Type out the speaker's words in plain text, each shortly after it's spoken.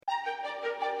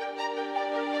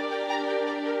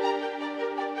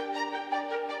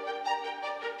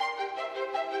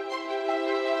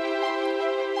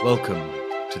Welcome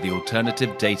to the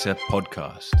Alternative Data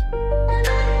Podcast.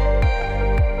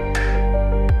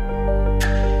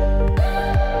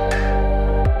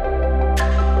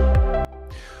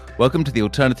 Welcome to the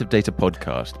Alternative Data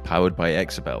Podcast, powered by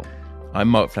Exabel. I'm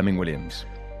Mark Fleming-Williams.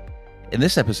 In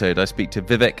this episode, I speak to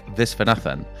Vivek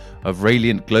Visvanathan of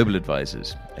Rayliant Global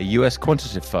Advisors, a US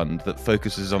quantitative fund that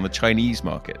focuses on the Chinese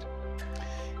market.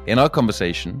 In our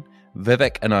conversation,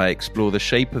 Vivek and I explore the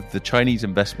shape of the Chinese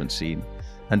investment scene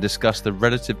and discuss the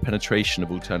relative penetration of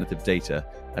alternative data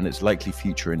and its likely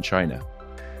future in China.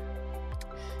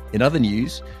 In other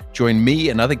news, join me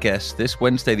and other guests this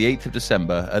Wednesday, the 8th of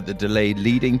December, at the delayed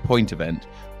Leading Point event,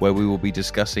 where we will be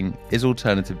discussing Is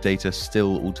Alternative Data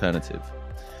Still Alternative?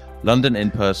 London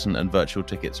in-person and virtual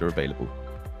tickets are available.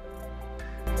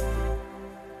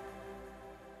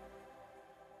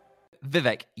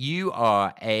 Vivek,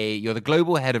 you're the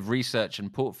global head of research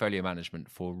and portfolio management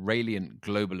for Rayliant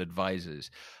Global Advisors,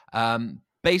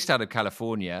 based out of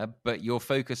California, but your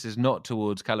focus is not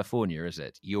towards California, is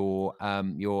it? Your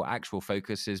actual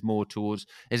focus is more towards,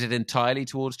 is it entirely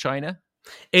towards China?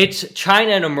 It's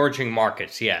China and emerging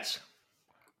markets, yes.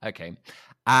 Okay.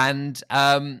 And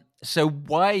so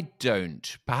why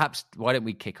don't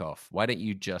we kick off? Why don't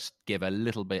you just give a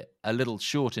little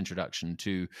short introduction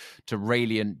to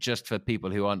Rayliant, just for people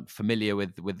who aren't familiar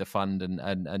with the fund,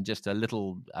 and just a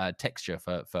little texture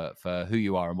for who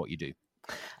you are and what you do.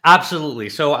 Absolutely.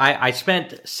 So I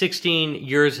spent 16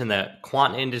 years in the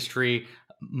quant industry.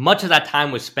 Much of that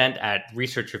time was spent at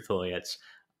research affiliates.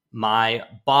 My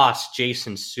boss,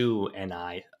 Jason Su, and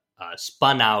I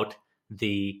spun out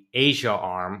the Asia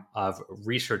arm of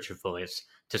research affiliates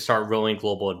to start Rayliant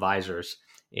Global Advisors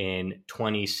in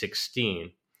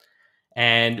 2016.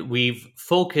 And we've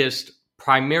focused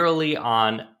primarily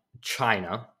on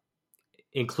China,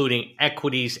 including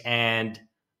equities and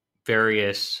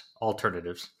various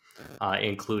alternatives,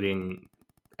 including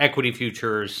equity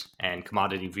futures and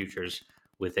commodity futures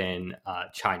within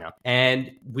China. And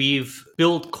we've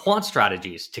built quant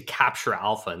strategies to capture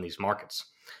alpha in these markets.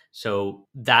 So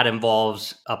that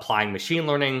involves applying machine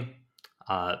learning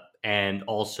and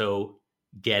also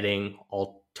getting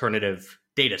alternative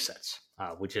data sets,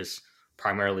 which is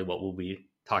primarily what we'll be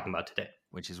talking about today.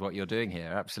 Which is what you're doing here.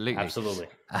 Absolutely. Absolutely.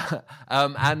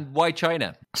 And why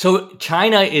China? So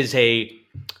China is a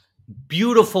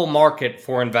beautiful market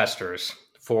for investors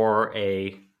for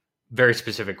a very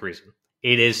specific reason.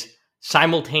 It is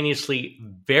simultaneously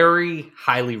very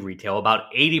highly retail.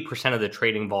 About 80% of the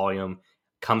trading volume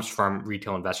comes from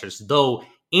retail investors. Though,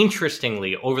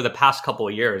 interestingly, over the past couple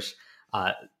of years,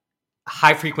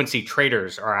 high-frequency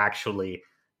traders are actually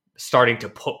starting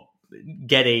to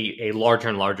get a larger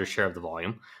and larger share of the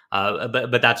volume.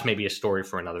 But that's maybe a story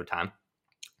for another time.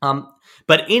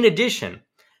 But in addition,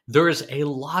 there is a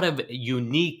lot of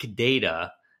unique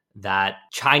data that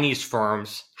Chinese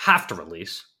firms have to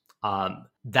release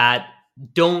that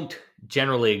don't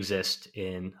generally exist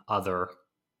in other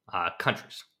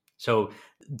countries. So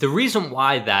the reason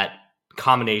why that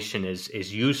combination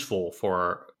is useful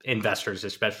for investors,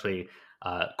 especially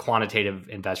quantitative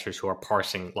investors who are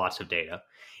parsing lots of data,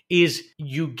 is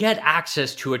you get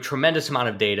access to a tremendous amount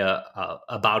of data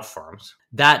about firms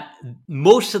that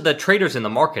most of the traders in the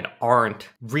market aren't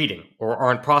reading or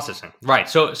aren't processing. Right.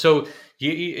 So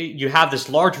you have this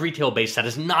large retail base that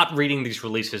is not reading these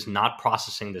releases, not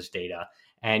processing this data.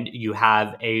 And you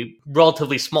have a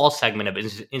relatively small segment of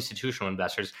institutional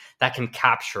investors that can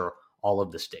capture all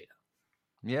of this data.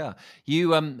 Yeah,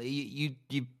 you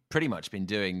pretty much been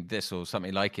doing this or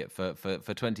something like it for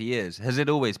 20 years. Has it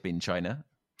always been China?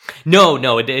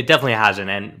 No, it definitely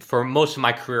hasn't. And for most of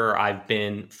my career, I've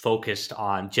been focused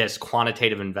on just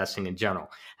quantitative investing in general.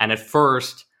 And at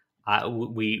first,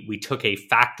 we took a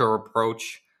factor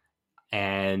approach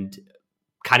and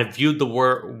kind of viewed the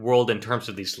world in terms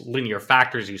of these linear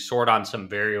factors. You sort on some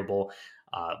variable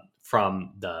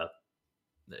from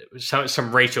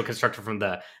some ratio constructed from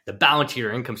the balance sheet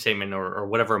or income statement or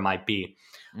whatever it might be.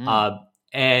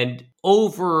 And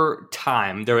over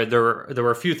time, there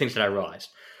were a few things that I realized.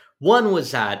 One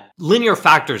was that linear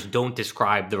factors don't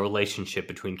describe the relationship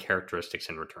between characteristics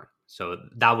and return. So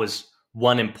that was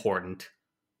one important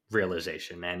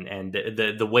realization. And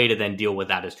the way to then deal with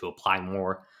that is to apply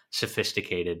more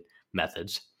sophisticated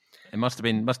methods. It must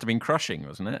have been crushing,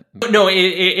 wasn't it? No,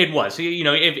 it was. You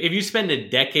know, if you spend a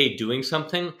decade doing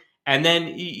something and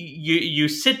then you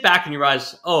sit back and you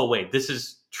realize, oh wait, this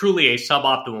is truly a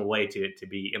suboptimal way to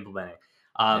be implementing.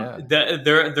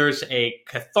 There's a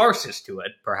catharsis to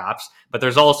it, perhaps, but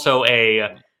there's also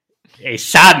a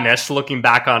sadness looking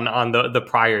back on the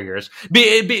prior years,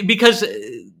 because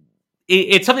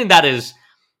it's something that is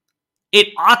it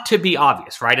ought to be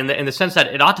obvious, right? In the sense that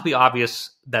it ought to be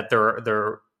obvious that there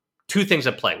are two things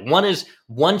at play. One is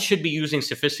one should be using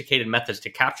sophisticated methods to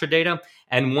capture data,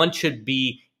 and one should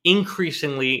be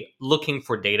increasingly looking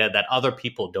for data that other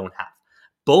people don't have.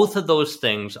 Both of those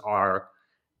things are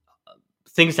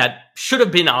things that should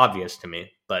have been obvious to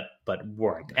me, but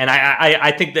weren't. And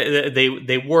I think that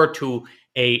they were to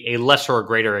a lesser or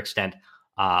greater extent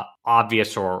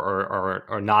obvious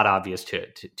or not obvious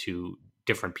to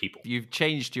different people. You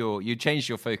changed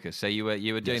your focus. So you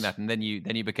were doing that, and then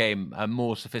you became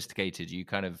more sophisticated. You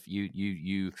kind of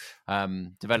you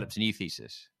developed a new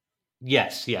thesis.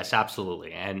 Yes,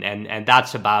 absolutely, and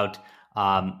that's about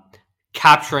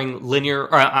capturing linear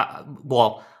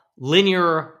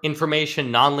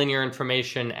information, nonlinear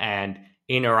information, and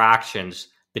interactions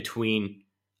between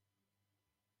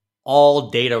all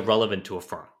data relevant to a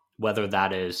firm, whether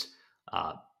that is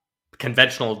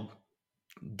conventional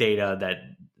data, that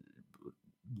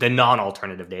the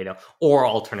non-alternative data, or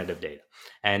alternative data,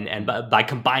 and by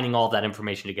combining all of that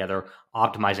information together,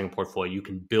 optimizing a portfolio, you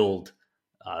can build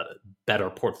better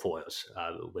portfolios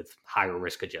with higher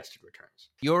risk-adjusted returns.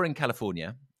 You're in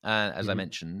California, as I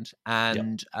mentioned,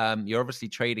 and you're obviously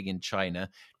trading in China.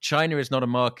 China is not a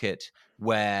market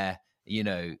where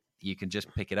you can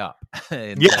just pick it up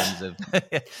in terms of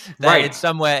right. It's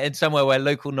somewhere where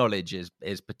local knowledge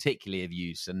is particularly of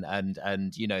use, and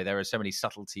there are so many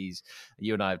subtleties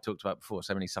you and I have talked about before,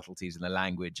 so many subtleties in the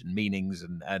language and meanings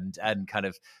and kind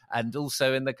of, and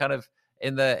also in the kind of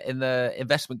in the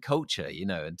investment culture,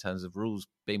 in terms of rules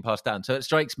being passed down. So it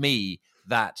strikes me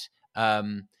that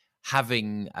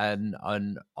having an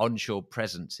onshore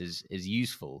presence is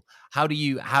useful. How do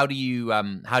you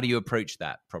approach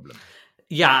that problem?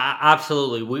 Yeah,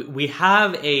 absolutely. We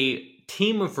have a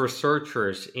team of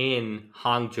researchers in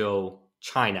Hangzhou,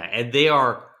 China, and they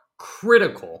are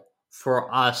critical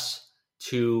for us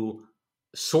to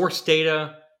source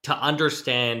data, to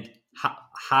understand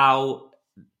how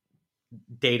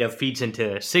data feeds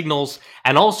into signals,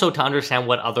 and also to understand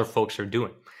what other folks are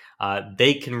doing.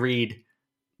 They can read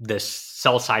the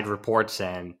sell side reports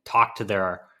and talk to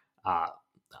their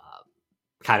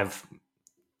kind of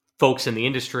folks in the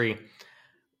industry,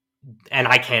 and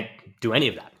I can't do any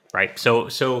of that, right? So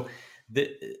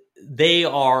they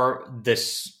are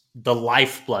the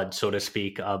lifeblood, so to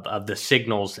speak, of the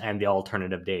signals and the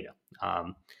alternative data.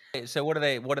 So what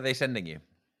are they sending you?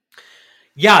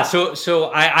 Yeah,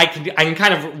 so I can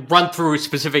kind of run through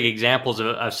specific examples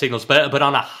of signals, but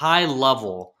on a high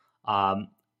level,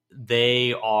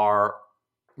 they are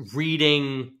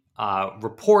reading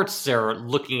reports. They're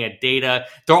looking at data.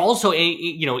 They're also,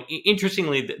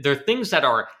 interestingly, there are things that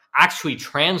are actually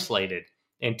translated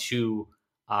into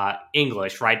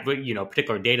English, right? But,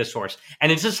 particular data source,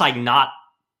 and it's just like not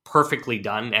perfectly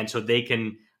done, and so they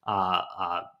can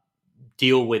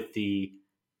deal with the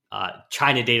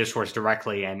China data source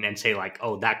directly and say like,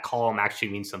 oh, that column actually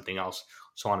means something else,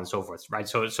 so on and so forth, right?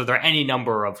 So there are any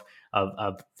number of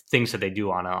things that they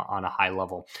do on a high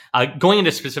level. Going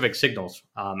into specific signals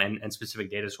and specific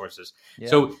data sources. Yeah.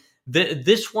 So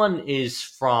this one is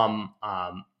from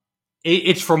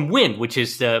it's from Wind, which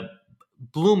is the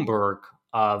Bloomberg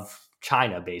of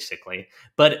China, basically.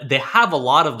 But they have a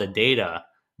lot of the data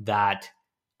that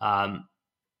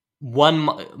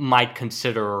one might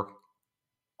consider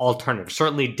alternative,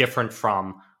 certainly different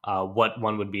from what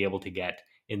one would be able to get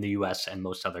in the US and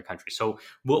most other countries. So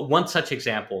one such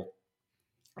example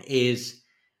is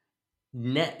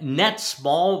net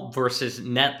small versus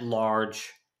net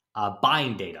large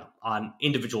buying data on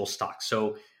individual stocks.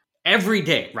 So every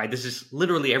day, right? This is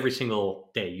literally every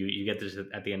single day. You get this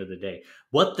at the end of the day.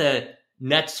 What the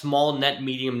net small, net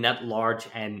medium, net large,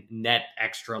 and net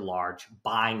extra large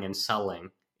buying and selling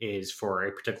is for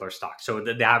a particular stock. So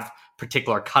they have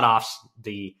particular cutoffs.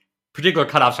 The particular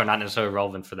cutoffs are not necessarily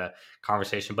relevant for the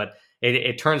conversation, but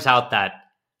it turns out that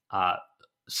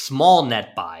small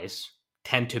net buys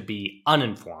tend to be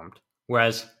uninformed,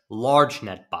 whereas large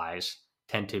net buys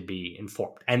tend to be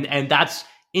informed. And that's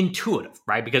intuitive,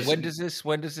 right? Because when does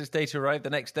this data arrive? The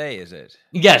next day, is it?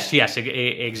 Yes,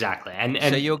 exactly. And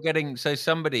so you're getting, so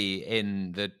somebody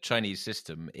in the Chinese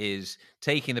system is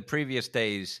taking the previous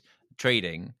day's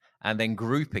trading and then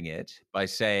grouping it by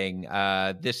saying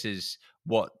this is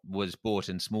what was bought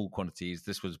in small quantities,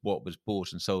 this was what was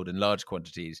bought and sold in large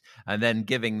quantities, and then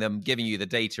giving you the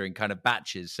data in kind of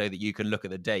batches so that you can look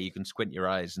at the day, you can squint your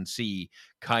eyes and see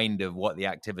kind of what the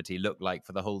activity looked like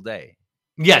for the whole day.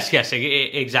 Yes,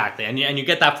 exactly. And you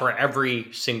get that for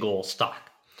every single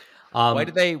stock. Why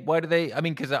do they? Why do they? I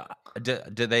mean, because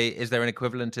do they? Is there an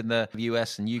equivalent in the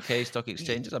US and UK stock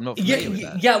exchanges? I'm not familiar with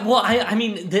that. Yeah. Well, I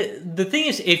mean, the thing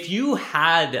is, if you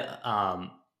had,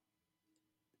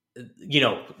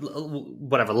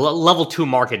 whatever level 2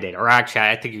 market data, or actually,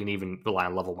 I think you can even rely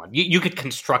on level 1. You could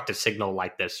construct a signal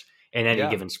like this in any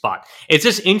given spot. It's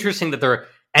just interesting that they're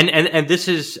and this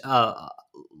is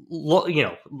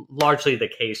largely the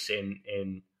case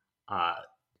in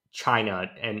China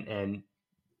and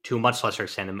to a much lesser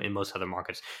extent in most other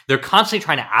markets. They're constantly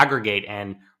trying to aggregate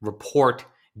and report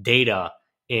data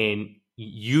in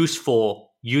usable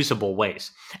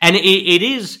ways. And it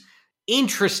is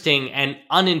interesting and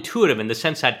unintuitive in the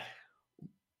sense that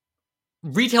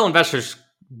retail investors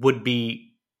would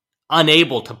be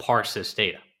unable to parse this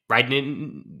data, right?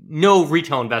 No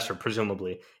retail investor,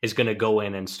 presumably, is going to go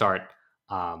in and start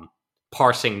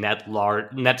parsing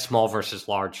net small versus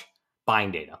large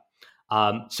buying data.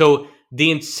 So the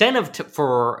incentive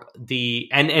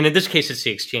and in this case, it's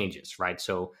the exchanges, right?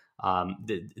 So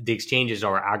the exchanges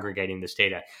are aggregating this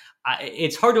data.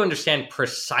 It's hard to understand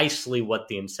precisely what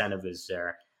the incentive is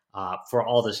there for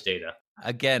all this data.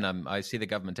 Again, I see the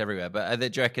government everywhere, but do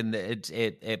you reckon that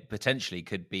it potentially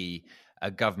could be a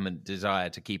government desire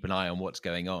to keep an eye on what's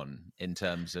going on in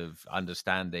terms of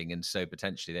understanding, and so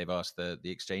potentially they've asked the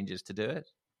exchanges to do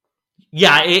it?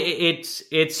 Yeah,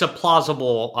 it's a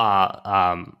plausible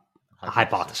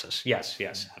hypothesis. Yes,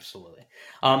 absolutely.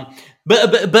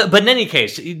 But in any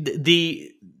case,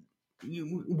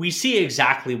 we see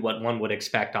exactly what one would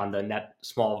expect on the net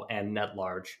small and net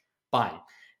large buying.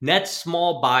 Net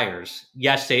small buyers,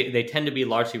 yes, they tend to be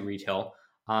largely retail,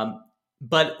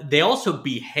 but they also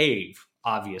behave,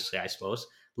 obviously, I suppose,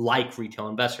 like retail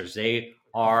investors. They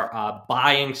are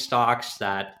buying stocks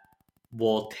that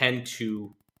will tend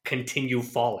to continue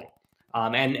falling.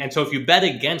 And so if you bet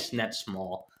against net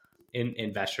small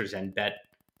investors and bet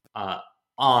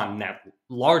on net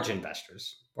large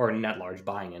investors, or net large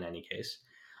buying in any case,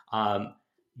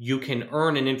 you can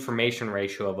earn an information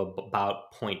ratio of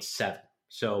about 0.7.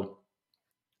 So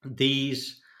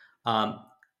these,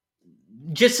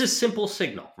 just a simple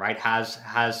signal, right, has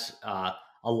a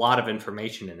lot of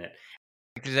information in it.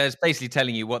 Because it's basically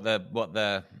telling you what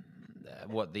the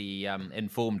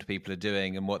informed people are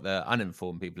doing and what the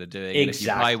uninformed people are doing. Exactly. And if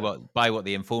you buy what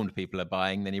the informed people are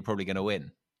buying, then you're probably going to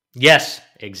win. Yes,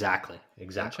 exactly.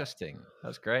 Interesting.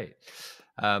 That's great.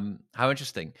 How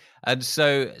interesting. And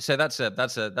so that's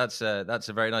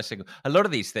a very nice signal. A lot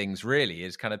of these things really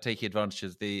is kind of taking advantage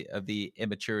of the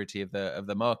immaturity of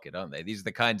the market, aren't they? These are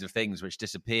the kinds of things which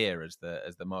disappear as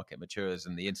the market matures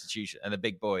and the institution and the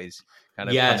big boys kind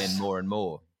of come in more and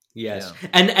more. Yes. Yeah.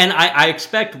 And I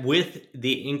expect with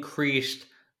the increased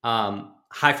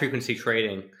high frequency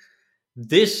trading,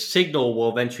 this signal will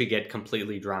eventually get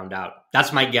completely drowned out.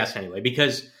 That's my guess anyway,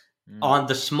 because on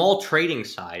the small trading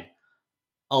side,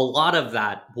 a lot of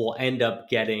that will end up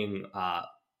getting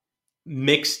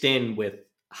mixed in with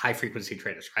high frequency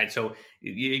traders, right? So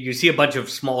you see a bunch of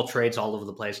small trades all over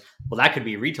the place. Well, that could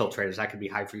be retail traders, that could be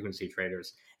high frequency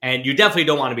traders. And you definitely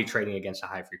don't want to be trading against the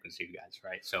high frequency guys,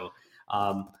 right? So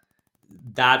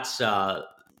that's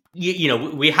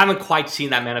we haven't quite seen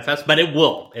that manifest, but it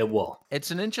will.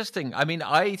 It's an interesting. I mean,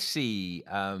 I see.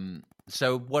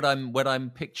 So what I'm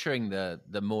picturing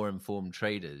the more informed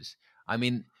traders. I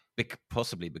mean,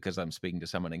 possibly because I'm speaking to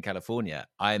someone in California,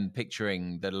 I'm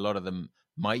picturing that a lot of them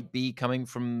might be coming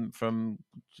from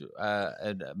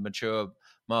mature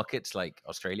markets like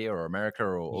Australia or America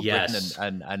or yes.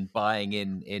 Britain and buying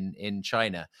in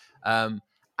China,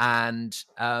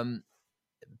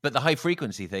 but the high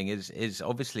frequency thing is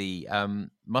obviously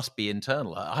must be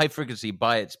internal. High frequency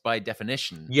by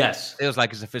definition, yes, feels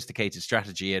like a sophisticated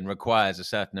strategy and requires a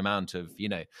certain amount of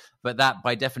but that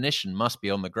by definition must be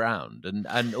on the ground and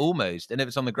if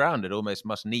it's on the ground, it almost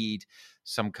must need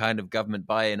some kind of government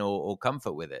buy-in or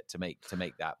comfort with it to make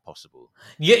that possible.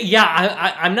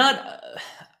 I'm not.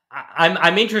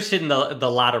 I'm interested in the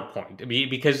latter point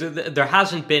because there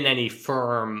hasn't been any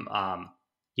firm.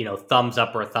 Thumbs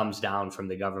up or thumbs down from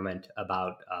the government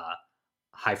about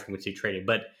high frequency trading.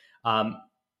 But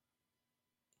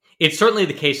it's certainly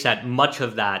the case that much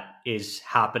of that is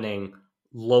happening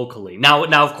locally. Now,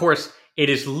 of course, it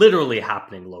is literally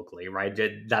happening locally, right?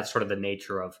 That's sort of the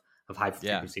nature of high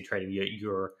frequency trading.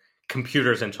 Your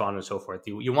computers and so on and so forth.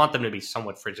 You want them to be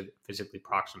somewhat physically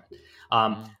proximate.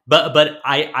 But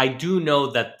I do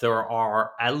know that there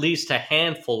are at least a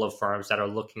handful of firms that are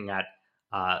looking at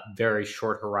very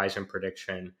short horizon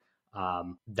prediction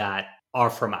that are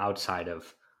from outside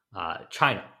of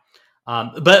China.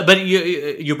 But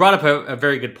you brought up a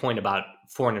very good point about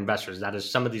foreign investors. That is,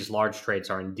 some of these large trades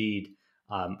are indeed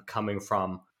coming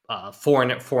from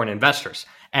foreign investors.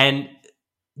 And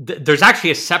there's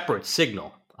actually a separate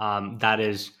signal that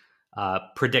is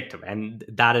predictive, and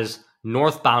that is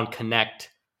northbound connect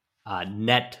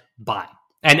net buying,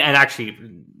 and actually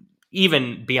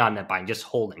even beyond net buying, just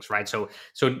holdings, right? So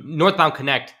northbound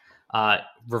connect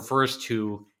refers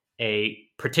to a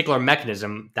particular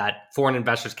mechanism that foreign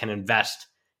investors can invest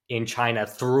in China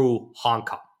through Hong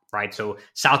Kong, right? So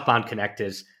southbound connect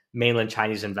is mainland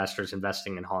Chinese investors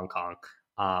investing in Hong Kong.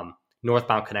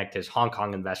 Northbound connect is Hong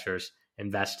Kong investors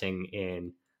investing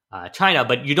in China,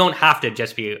 but you don't have to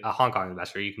just be a Hong Kong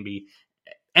investor. You can be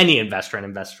any investor and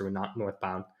invest through not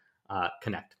northbound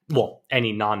connect. Well,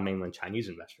 any non-mainland Chinese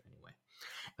investor anyway.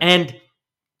 And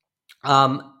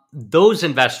those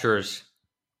investors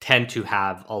tend to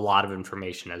have a lot of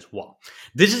information as well.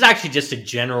 This is actually just a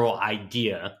general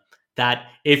idea that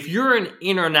if you're an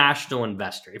international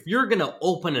investor, if you're going to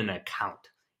open an account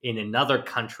in another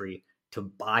country to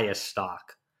buy a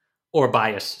stock or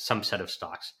buy some set of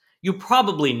stocks, you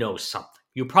probably know something.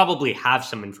 You probably have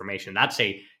some information.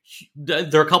 There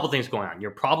are a couple things going on.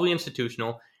 You're probably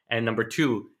institutional, and number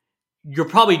two, you're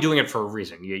probably doing it for a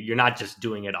reason. You're not just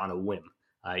doing it on a whim.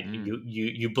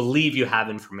 You believe you have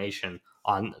information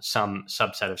on some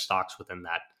subset of stocks within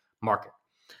that market.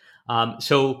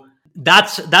 So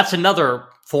that's another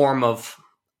form of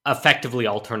effectively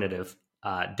alternative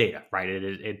data, right?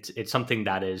 It's something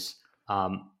that is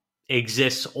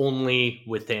exists only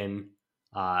within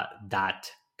that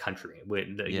country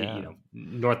with the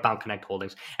northbound connect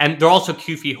holdings, and there are also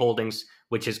QFI holdings,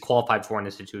 which is qualified foreign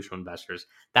institutional investors,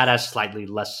 that has slightly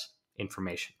less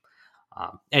information.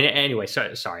 And anyway,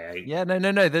 sorry.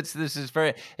 No. This is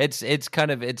very. It's kind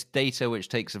of it's data which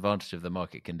takes advantage of the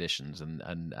market conditions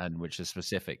and which is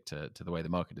specific to the way the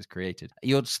market is created.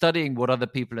 You're studying what other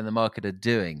people in the market are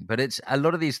doing, but it's a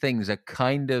lot of these things are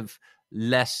kind of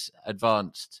less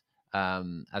advanced,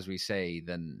 as we say,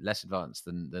 less advanced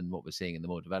than what we're seeing in the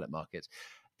more developed markets.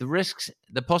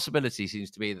 The possibility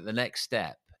seems to be that the next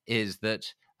step is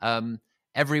that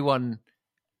everyone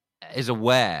is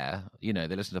aware, they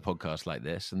listen to podcasts like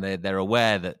this, and they're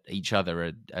aware that each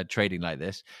other are trading like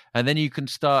this, and then you can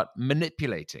start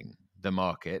manipulating the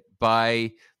market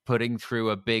by putting through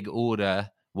a big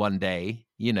order one day,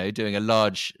 doing a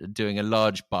large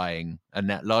buying,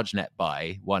 large net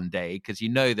buy one day, because you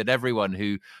know that everyone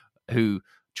who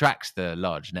tracks the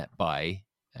large net buy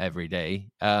every day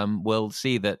will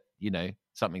see that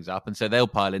something's up, and so they'll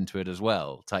pile into it as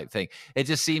well, type thing. It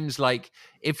just seems like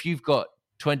if you've got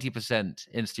 20%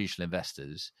 institutional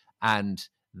investors and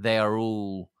they are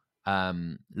all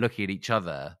looking at each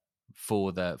other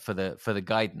for the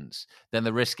guidance, then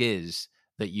the risk is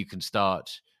that you can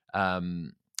start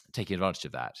taking advantage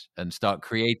of that and start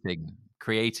creating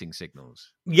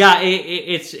signals. Yeah,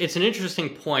 it's an interesting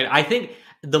point. I think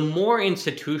the more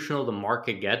institutional the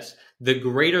market gets, the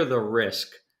greater the risk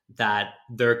that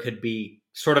there could be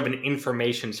sort of an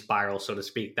information spiral, so to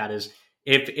speak. That is,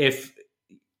 if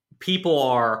people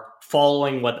are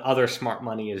following what other smart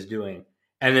money is doing,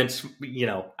 and then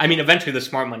eventually the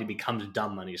smart money becomes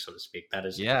dumb money, so to speak. That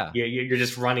is, you're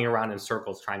just running around in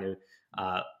circles trying to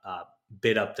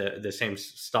bid up the same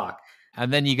stock,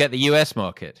 and then you get the US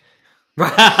market.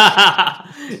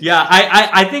 Yeah,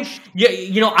 I think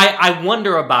I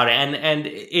wonder about it, and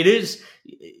it is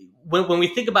when we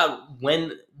think about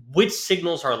which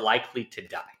signals are likely to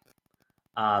die.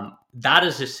 That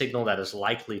is a signal that is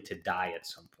likely to die at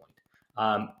some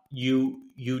point.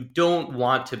 You don't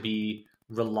want to be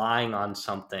relying on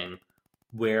something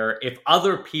where if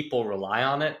other people rely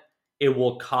on it, it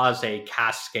will cause a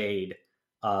cascade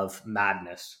of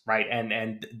madness, right?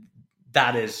 And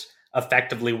that is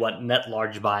effectively what net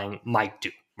large buying might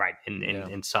do, right?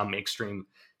 In some extreme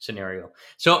scenario.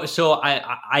 So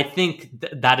I think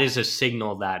that is a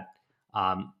signal that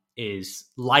is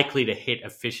likely to hit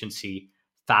efficiency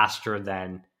faster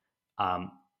than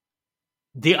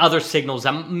the other signals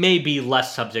that may be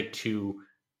less subject to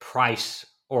price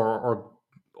or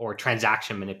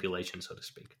transaction manipulation, so to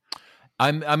speak.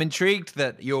 I'm intrigued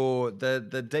that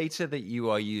the data that you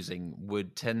are using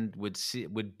would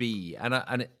be, and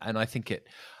I think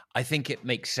it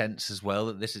makes sense as well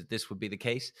that this would be the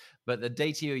case. But the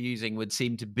data you're using would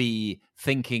seem to be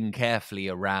thinking carefully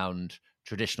around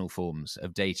traditional forms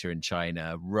of data in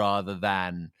China rather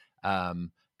than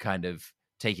kind of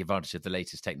take advantage of the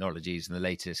latest technologies and the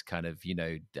latest kind of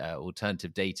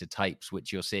alternative data types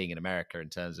which you're seeing in America in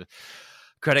terms of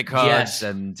credit cards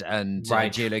and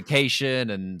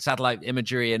geolocation and satellite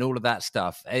imagery and all of that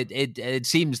stuff. It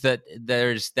seems that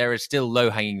there is still low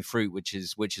hanging fruit which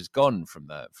is gone from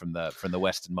the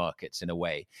Western markets in a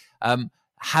way.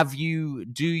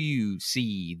 do you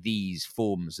see these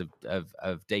forms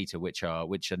of data which are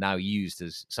now used,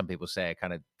 as some people say, are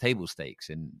kind of table stakes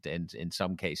in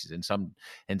some cases,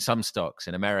 in some stocks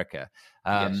in America?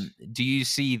 Yes. Do you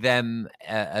see them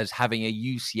as having a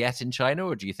use yet in China,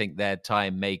 or do you think their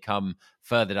time may come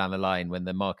further down the line when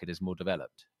the market is more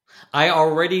developed? I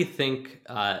already think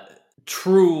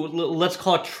true, let's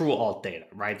call it true alt data,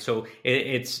 right? So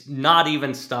it's not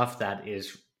even stuff that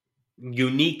is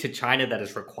unique to China that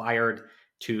is required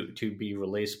to be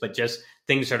released, but just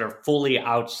things that are fully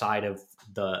outside of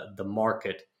the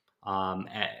market.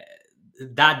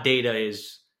 That data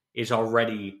is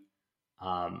already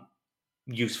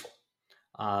useful.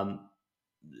 Um,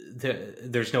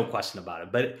 there's no question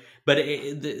about it.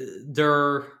 There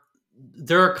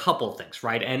are a couple of things,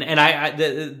 right?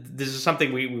 This is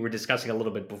something we were discussing a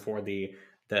little bit before the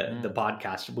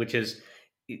podcast, which is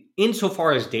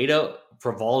insofar as data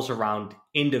revolves around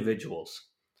individuals,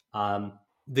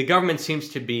 the government seems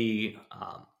to be,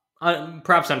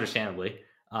 perhaps understandably,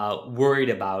 worried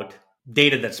about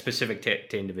data that's specific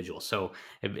to individuals. So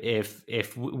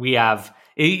if we have,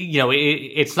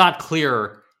 it's not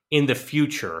clear in the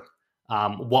future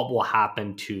what will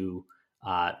happen to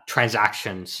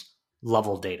transactions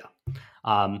level data.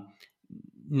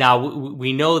 Now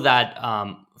we know that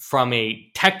from a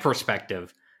tech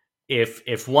perspective,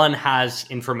 if one has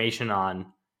information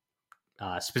on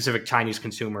specific Chinese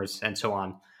consumers and so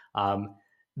on,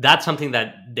 that's something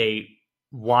that they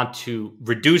want to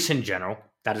reduce in general.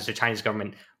 That is, the Chinese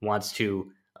government wants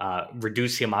to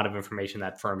reduce the amount of information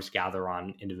that firms gather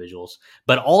on individuals,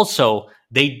 but also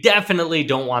they definitely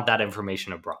don't want that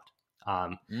information abroad.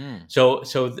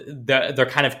 So there are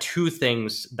kind of two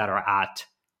things that are at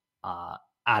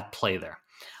play there.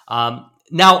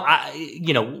 Now,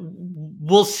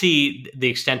 we'll see the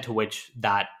extent to which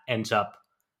that ends up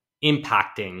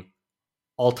impacting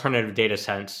alternative data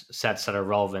sets that are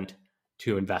relevant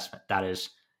to investment. That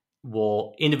is,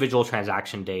 will individual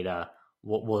transaction data,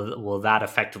 will that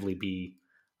effectively be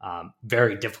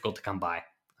very difficult to come by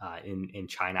in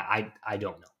China? I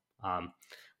don't know.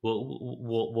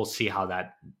 We'll see how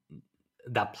that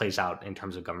plays out in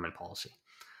terms of government policy.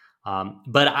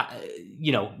 But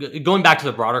going back to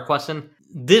the broader question,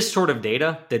 this sort of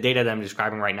data, the data that I'm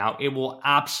describing right now, it will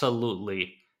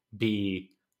absolutely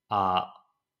be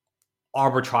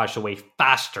arbitraged away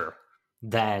faster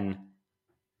than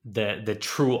the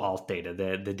true alt data,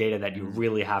 the data that you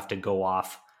really have to go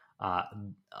off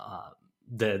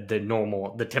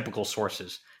the typical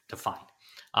sources to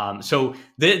find. So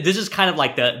this is kind of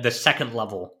like the second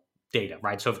level data,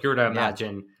 right? So if you were to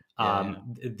imagine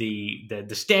the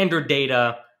standard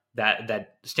data,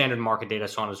 that standard market data,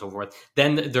 so on and so forth,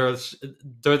 then there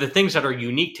are the things that are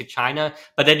unique to China,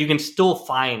 but that you can still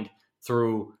find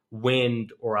through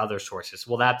wind or other sources.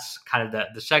 Well, that's kind of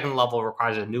the second level,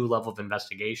 requires a new level of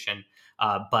investigation,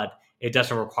 but it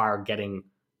doesn't require getting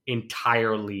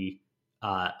entirely,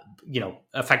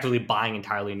 effectively buying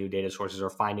entirely new data sources or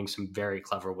finding some very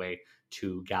clever way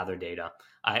to gather data.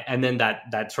 And then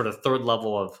that sort of third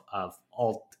level of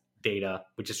alt data,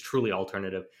 which is truly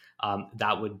alternative,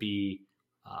 that would be,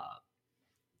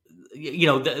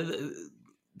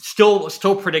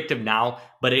 still predictive now,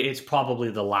 but it's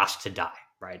probably the last to die,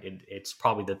 right? It's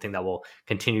probably the thing that will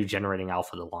continue generating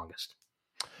alpha the longest.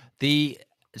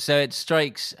 So it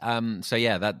strikes.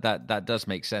 That does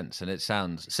make sense, and it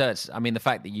sounds. So it's. I mean, the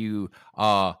fact that you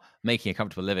are making a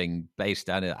comfortable living based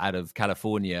out of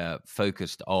California,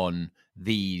 focused on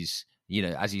these,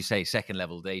 as you say, second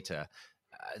level data,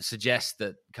 suggests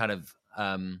that kind of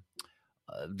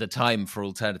the time for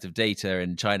alternative data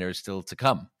in China is still to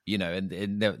come. And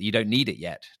you don't need it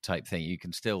yet, type thing. You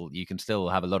can still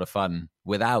have a lot of fun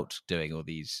without doing all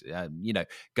these,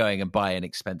 going and buy an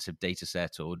expensive data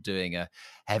set or doing a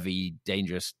heavy,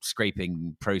 dangerous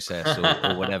scraping process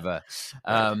or whatever.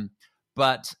 Right.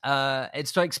 But it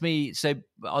strikes me, so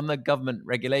on the government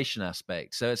regulation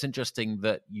aspect, so it's interesting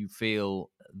that you feel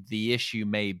the issue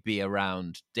may be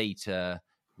around data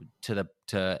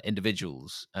to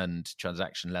individuals and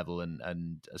transaction level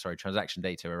and transaction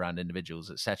data around individuals,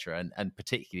 etc., and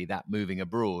particularly that moving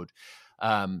abroad.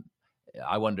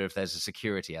 I wonder if there's a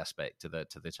security aspect to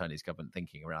the Chinese government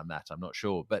thinking around that. I'm not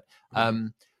sure, but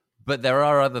there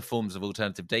are other forms of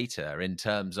alternative data in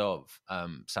terms of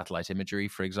satellite imagery,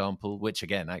 for example, which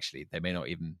again, actually, they may not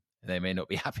even they may not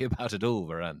be happy about at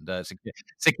all around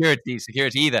security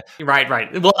either. Right.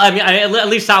 Well, I mean, at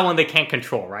least that one they can't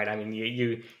control, right? I mean,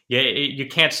 you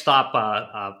can't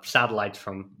stop satellites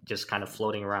from just kind of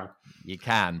floating around. You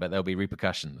can, but there'll be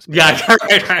repercussions. Yeah,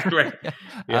 right.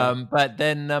 Yeah. But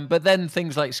then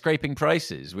things like scraping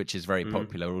prices, which is very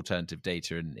popular alternative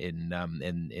data in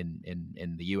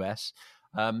the US.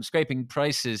 Scraping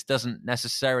prices doesn't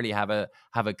necessarily have a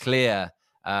clear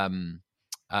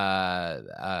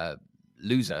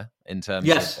loser in terms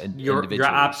of you're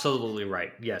absolutely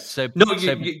right. Yes. So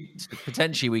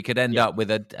potentially we could end up with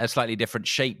a slightly different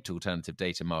shaped alternative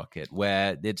data market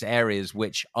where it's areas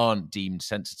which aren't deemed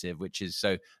sensitive, which is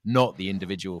so not the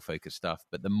individual focused stuff,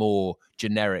 but the more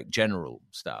generic, general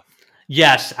stuff.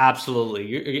 Yes, absolutely.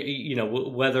 You know,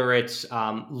 whether it's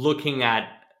looking at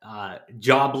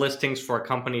job listings for a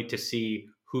company to see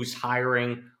who's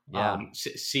hiring,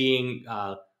 seeing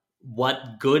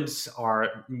what goods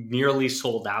are nearly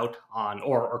sold out on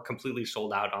or completely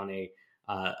sold out on a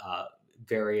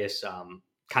various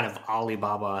kind of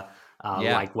Alibaba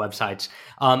like websites.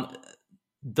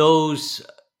 Those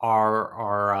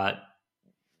are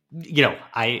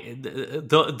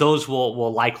those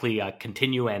will likely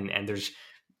continue, and there's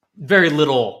very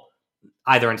little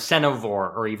either incentive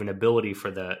or even ability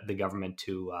for the government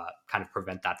to kind of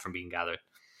prevent that from being gathered.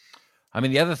 I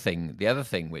mean, the other thing,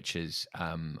 which is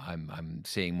I'm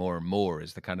seeing more and more,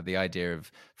 is the idea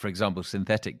of, for example,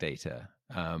 synthetic data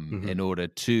in order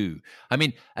to. I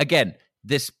mean, again,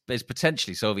 this is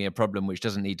potentially solving a problem which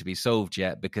doesn't need to be solved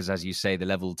yet, because, as you say, the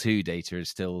level 2 data is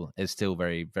still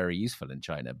very, very useful in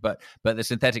China. But the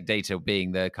synthetic data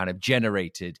being the kind of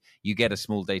generated, you get a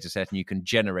small data set and you can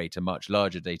generate a much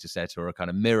larger data set or a kind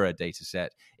of mirror data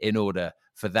set in order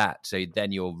for that. So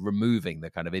then you're removing the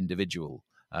kind of individual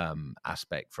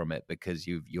aspect from it, because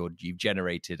you've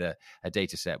generated a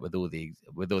data set with all the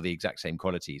exact same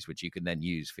qualities, which you can then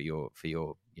use for your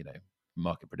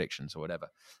market predictions or whatever.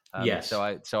 Yes.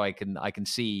 So I can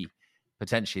see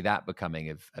potentially that becoming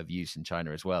of use in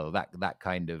China as well. That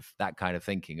kind of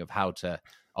thinking of how to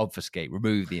obfuscate,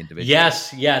 remove the individual.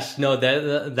 Yes. No,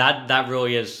 that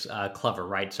really is clever,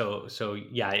 right? So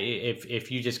yeah,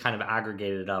 if you just kind of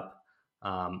aggregate it up,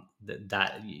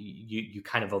 that you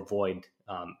kind of avoid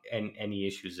any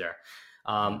issues there.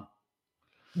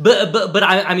 But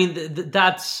I mean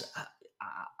that's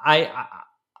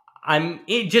I'm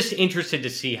just interested to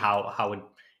see how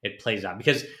it plays out,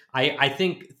 because I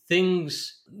think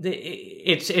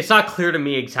it's not clear to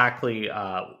me exactly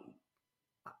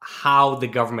how the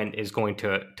government is going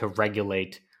to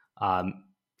regulate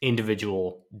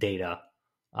individual data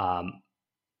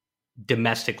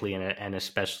domestically and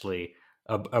especially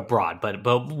abroad. But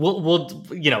we'll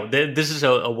this is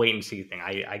a wait and see thing.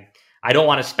 I don't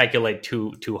want to speculate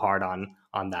too hard on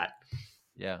that.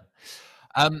 Yeah.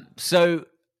 So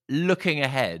looking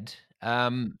ahead,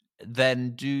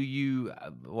 then do you?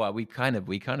 Well, we kind of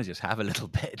just have a little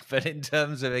bit, but in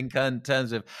terms of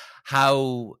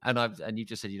how, and you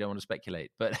just said you don't want to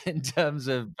speculate, but in terms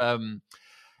of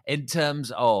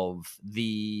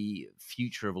the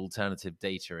future of alternative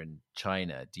data in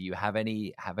China, do you have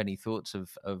any thoughts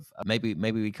of maybe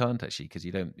we can't actually, because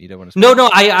you don't want to speculate. No,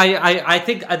 I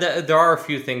think there are a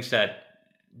few things that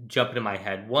jump into my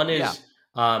head. One is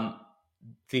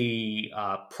the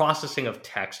processing of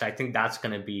text. I think that's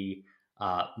going to be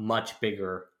much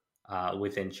bigger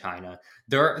within China.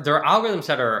 There are algorithms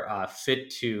that are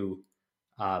fit to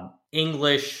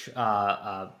English,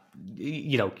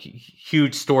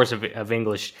 huge stores of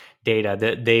English data.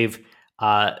 That they've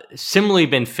similarly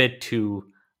been fit to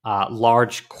a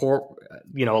large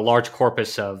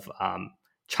corpus of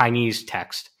Chinese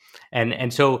text,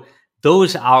 and so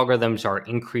those algorithms are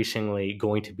increasingly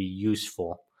going to be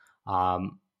useful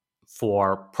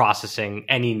for processing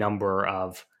any number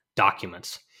of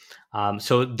documents.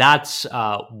 So that's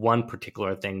one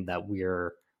particular thing that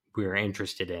we're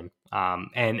interested in,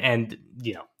 and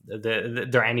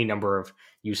there are any number of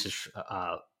uses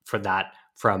for that,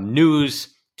 from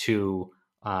news to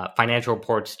financial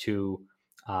reports to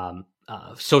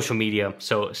social media.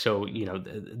 So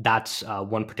that's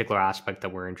one particular aspect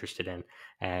that we're interested in,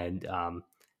 and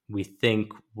we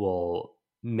think will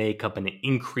make up an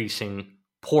increasing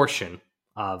portion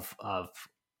of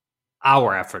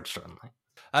our efforts, certainly.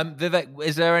 Vivek,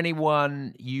 is there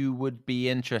anyone you would be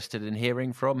interested in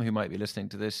hearing from who might be listening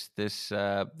to this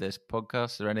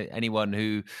podcast? Or anyone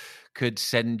who could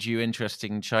send you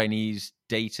interesting Chinese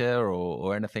data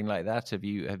or anything like that? Have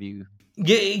you?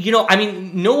 Yeah, I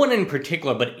mean, no one in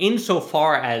particular, but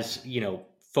insofar as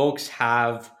folks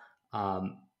have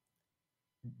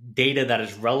data that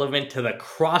is relevant to the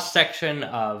cross section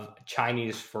of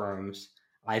Chinese firms,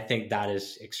 I think that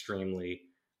is extremely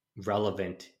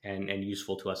relevant and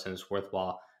useful to us, and it's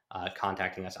worthwhile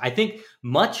contacting us. I think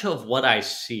much of what I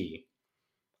see,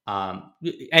 and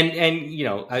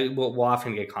we'll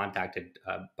often get contacted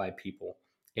by people,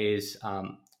 is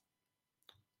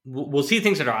we'll see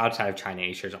things that are outside of China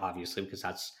A shares, obviously, because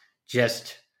that's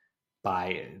just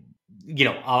by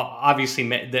obviously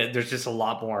there's just a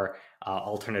lot more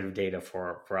alternative data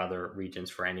for other regions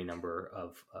for any number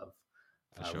of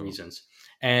sure. reasons.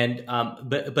 And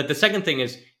but the second thing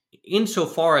is,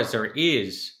 insofar as there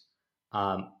is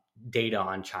data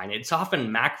on China, it's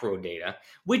often macro data,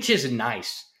 which is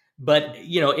nice. But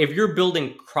if you're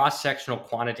building cross-sectional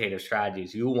quantitative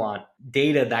strategies, you want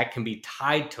data that can be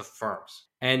tied to firms,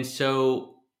 and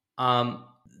so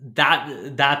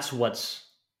that's what's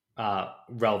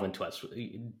relevant to us.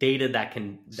 Data that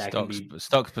can be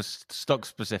stock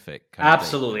specific.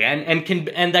 Absolutely,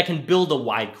 and that can build a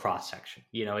wide cross section.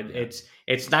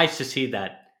 It's nice to see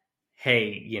that.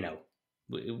 Hey,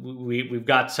 we've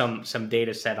got some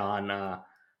data set on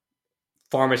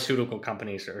pharmaceutical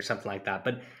companies or something like that.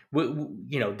 But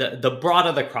the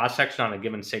broader the cross section on a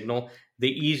given signal, the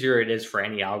easier it is for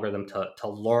any algorithm to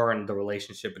learn the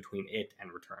relationship between it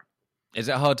and return. Is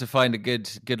it hard to find a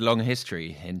good long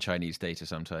history in Chinese data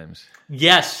sometimes?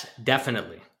 Yes,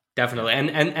 definitely.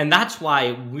 And that's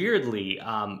why, weirdly,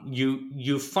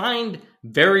 you find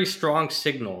very strong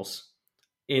signals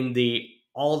in the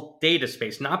alt data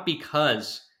space, not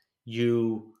because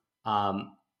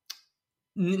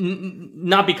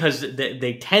not because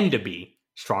they tend to be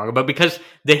stronger, but because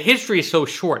the history is so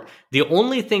short. The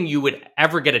only thing you would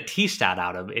ever get a T-stat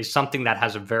out of is something that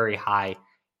has a very high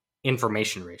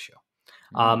information ratio.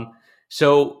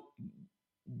 So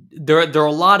there are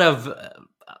a lot of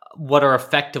what are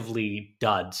effectively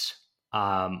duds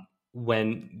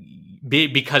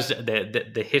because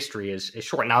the history is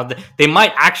short. Now they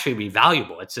might actually be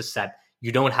valuable. It's just that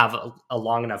you don't have a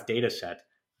long enough data set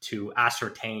to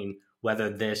ascertain whether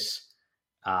this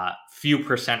few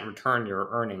percent return you're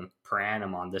earning per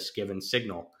annum on this given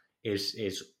signal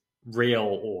is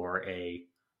real or a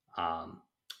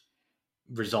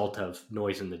result of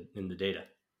noise in the data.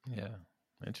 Yeah,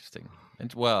 interesting.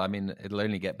 And well, I mean, it'll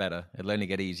only get better. It'll only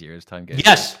get easier as time goes.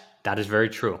 Yes, that is very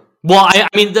true. Well, I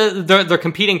mean, they're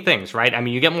competing things, right? I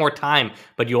mean, you get more time,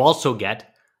 but you also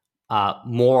get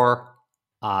more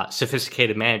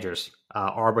sophisticated managers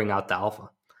arbitering out the alpha.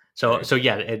 So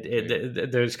yeah,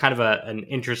 there's kind of an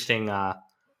interesting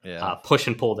push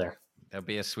and pull there. There'll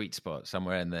be a sweet spot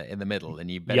somewhere in the middle, and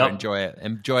you better enjoy it.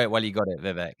 Enjoy it while you got it,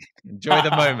 Vivek. Enjoy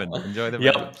the moment. Enjoy the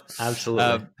moment.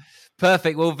 Absolutely.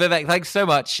 Perfect. Well, Vivek, thanks so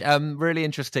much. Really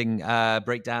interesting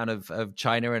breakdown of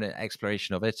China and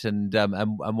exploration of it, and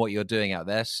what you're doing out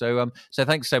there. So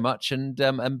thanks so much,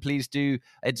 and please do.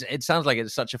 It sounds like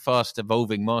it's such a fast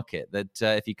evolving market that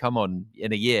if you come on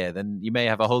in a year, then you may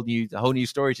have a whole new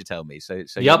story to tell me. So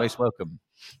you're most welcome.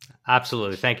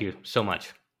 Absolutely. Thank you so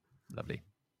much. Lovely.